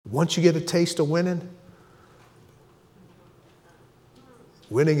Once you get a taste of winning,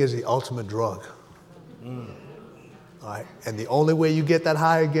 winning is the ultimate drug. All right? And the only way you get that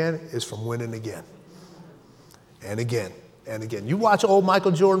high again is from winning again. And again, and again. You watch old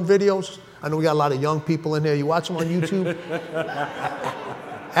Michael Jordan videos. I know we got a lot of young people in here. You watch them on YouTube.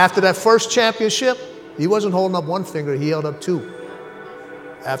 After that first championship, he wasn't holding up one finger, he held up two.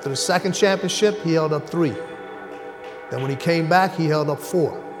 After the second championship, he held up three. Then when he came back, he held up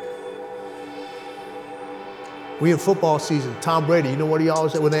four. We in football season, Tom Brady, you know what he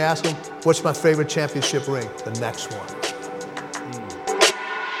always said when they ask him, what's my favorite championship ring? The next one.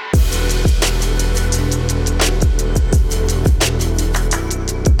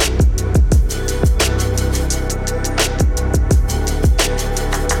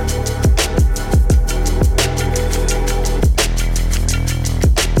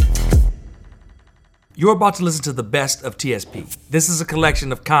 You're about to listen to the best of TSP. This is a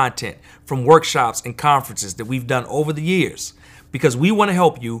collection of content from workshops and conferences that we've done over the years because we want to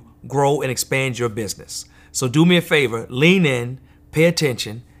help you grow and expand your business. So do me a favor, lean in, pay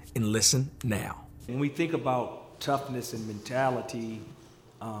attention, and listen now. When we think about toughness and mentality,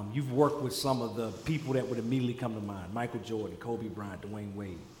 you've worked with some of the people that would immediately come to mind, Michael Jordan, Kobe Bryant, Dwayne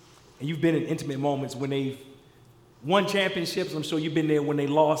Wade. And you've been in intimate moments when they've won championships. I'm sure you've been there when they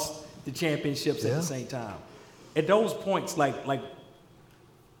lost the championships at the same time. At those points, like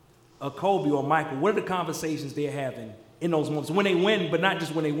a Kobe or Michael, what are the conversations they're having in those moments? When they win, but not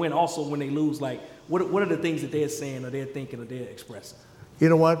just when they win, also when they lose, like what are the things that they're saying or they're thinking or they're expressing? You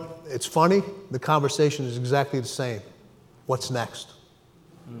know what? It's funny. The conversation is exactly the same. What's next?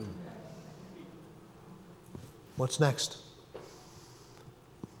 What's next?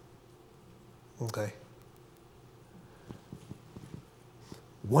 Okay.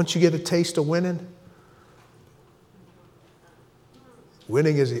 Once you get a taste of winning,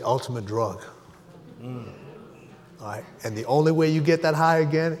 winning is the ultimate drug. All right? And the only way you get that high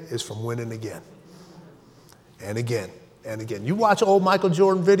again is from winning again. And again, and again. You watch old Michael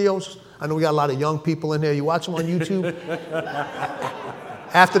Jordan videos. I know we got a lot of young people in here. You watch them on YouTube.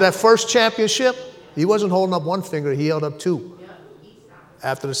 After that first championship, he wasn't holding up one finger, he held up two.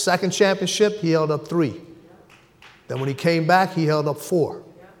 After the second championship, he held up three. Then when he came back, he held up four.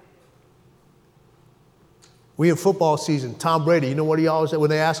 We in football season, Tom Brady, you know what he always said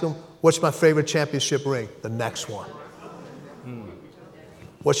when they ask him, what's my favorite championship ring? The next one.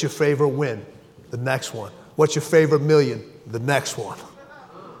 What's your favorite win? The next one. What's your favorite million? The next one.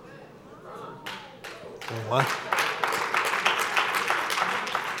 What?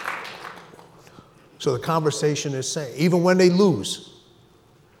 So the conversation is saying, even when they lose,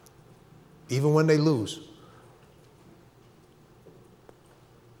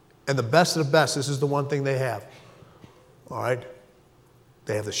 and the best of the best, this is the one thing they have, all right?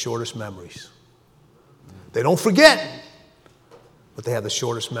 They have the shortest memories. They don't forget, but they have the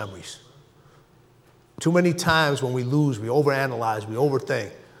shortest memories. Too many times when we lose, we overanalyze, we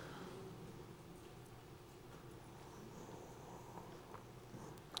overthink.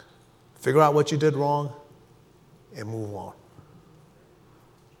 Figure out what you did wrong and move on.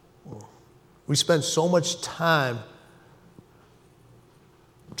 We spend so much time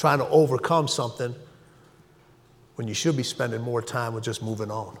trying to overcome something when you should be spending more time with just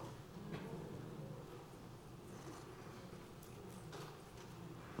moving on.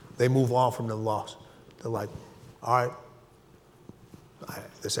 They move on from the loss. They're like, all right,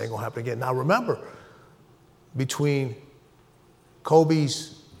 this ain't gonna happen again. Now remember, between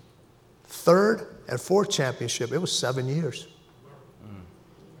Kobe's third and fourth championship, it was 7 years.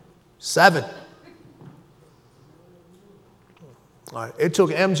 7. All right. It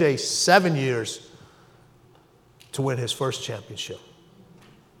took MJ 7 years to win his first championship.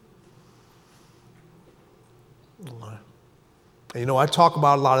 All right. And you know, I talk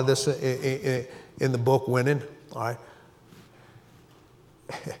about a lot of this in the book, Winning. All right.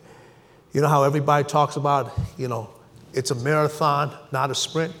 You know how everybody talks about, you know, it's a marathon, not a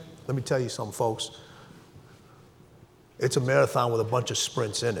sprint? Let me tell you something, folks. It's a marathon with a bunch of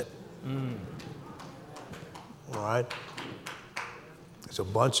sprints in it. All right? It's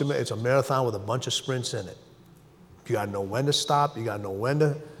a marathon with a bunch of sprints in it. You got to know when to stop. You got to know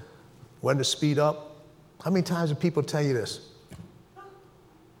when to speed up. How many times do people tell you this?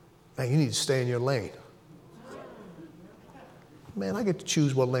 Man, you need to stay in your lane. Man, I get to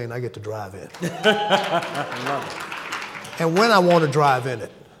choose what lane I get to drive in. I love it. And when I want to drive in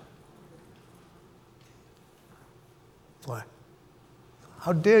it. Why?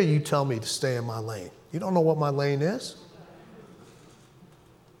 How dare you tell me to stay in my lane? You don't know what my lane is?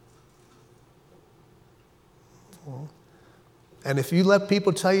 Well, And if you let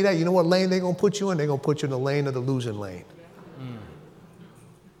people tell you that, you know what lane they're going to put you in? They're going to put you in the lane of the losing lane.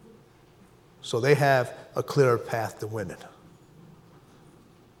 So they have a clearer path to winning.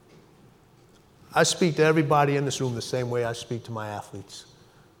 I speak to everybody in this room the same way I speak to my athletes,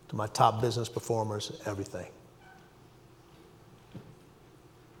 to my top business performers, everything.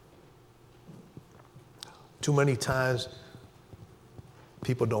 Too many times,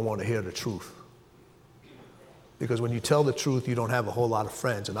 people don't want to hear the truth. Because when you tell the truth, you don't have a whole lot of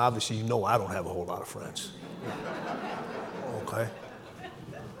friends. And obviously, you know I don't have a whole lot of friends. Okay?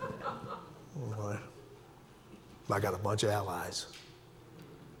 All right. I got a bunch of allies.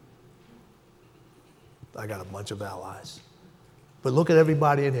 I got a bunch of allies. But look at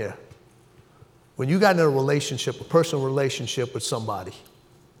everybody in here. When you got in a relationship, a personal relationship with somebody,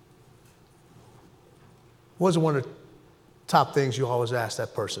 what was one of the top things you always ask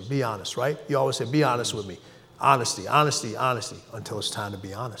that person? Be honest, right? You always say, be honest with me. Honesty, honesty, honesty, until it's time to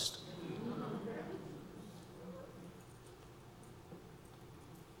be honest.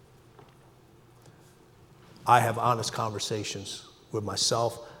 I have honest conversations with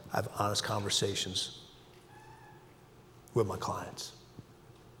myself. I have honest conversations with my clients.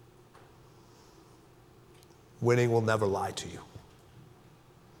 Winning will never lie to you.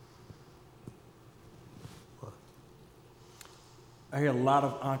 I hear a lot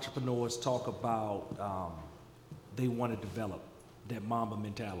of entrepreneurs talk about they want to develop that Mamba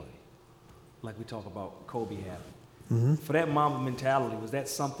mentality, like we talk about Kobe having. Mm-hmm. For that Mamba mentality, was that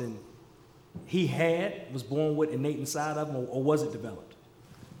something he had, was born with, innate inside of him, or was it developed?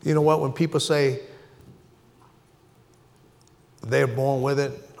 You know what? When people say they're born with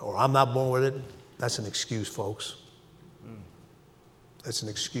it, or I'm not born with it, that's an excuse, folks. That's an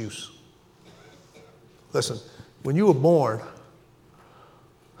excuse. Listen, when you were born,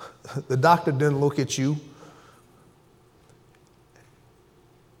 the doctor didn't look at you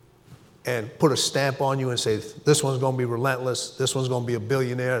and put a stamp on you and say, this one's going to be relentless, this one's going to be a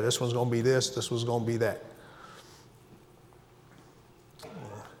billionaire, this one's going to be this one's going to be that.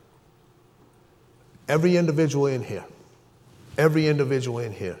 Every individual in here,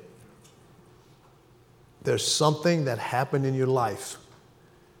 there's something that happened in your life,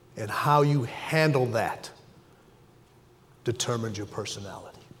 and how you handle that determines your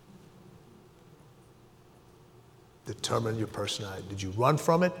personality. Determine your personality. Did you run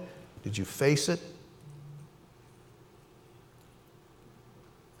from it? Did you face it?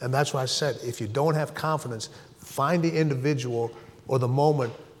 And that's why I said, if you don't have confidence, find the individual or the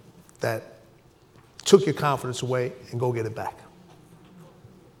moment that took your confidence away and go get it back.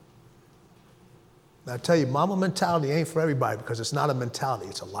 Now I tell you, Mamba mentality ain't for everybody, because it's not a mentality,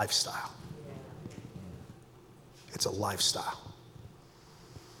 it's a lifestyle. It's a lifestyle.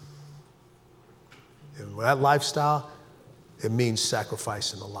 And that lifestyle, it means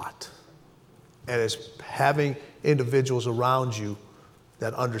sacrificing a lot. And it's having individuals around you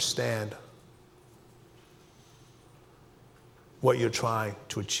that understand what you're trying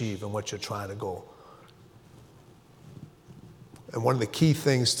to achieve and what you're trying to go. And one of the key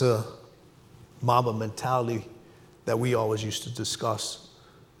things to Mamba mentality that we always used to discuss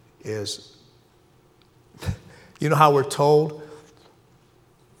is, you know how we're told,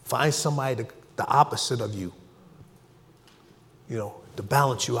 find somebody the opposite of you, you know, to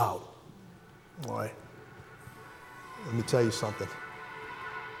balance you out. All right? Let me tell you something.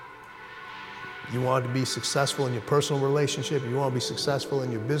 You want to be successful in your personal relationship, you want to be successful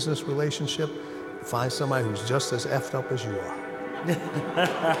in your business relationship, find somebody who's just as effed up as you are.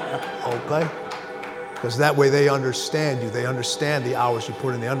 Okay? Because that way they understand you. They understand the hours you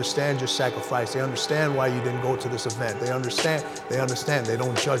put in. They understand your sacrifice. They understand why you didn't go to this event. They understand. They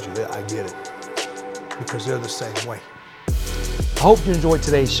don't judge you. I get it. Because they're the same way. I hope you enjoyed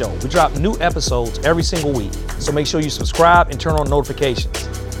today's show. We drop new episodes every single week, so make sure you subscribe and turn on notifications.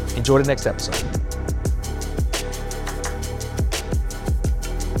 Enjoy the next episode.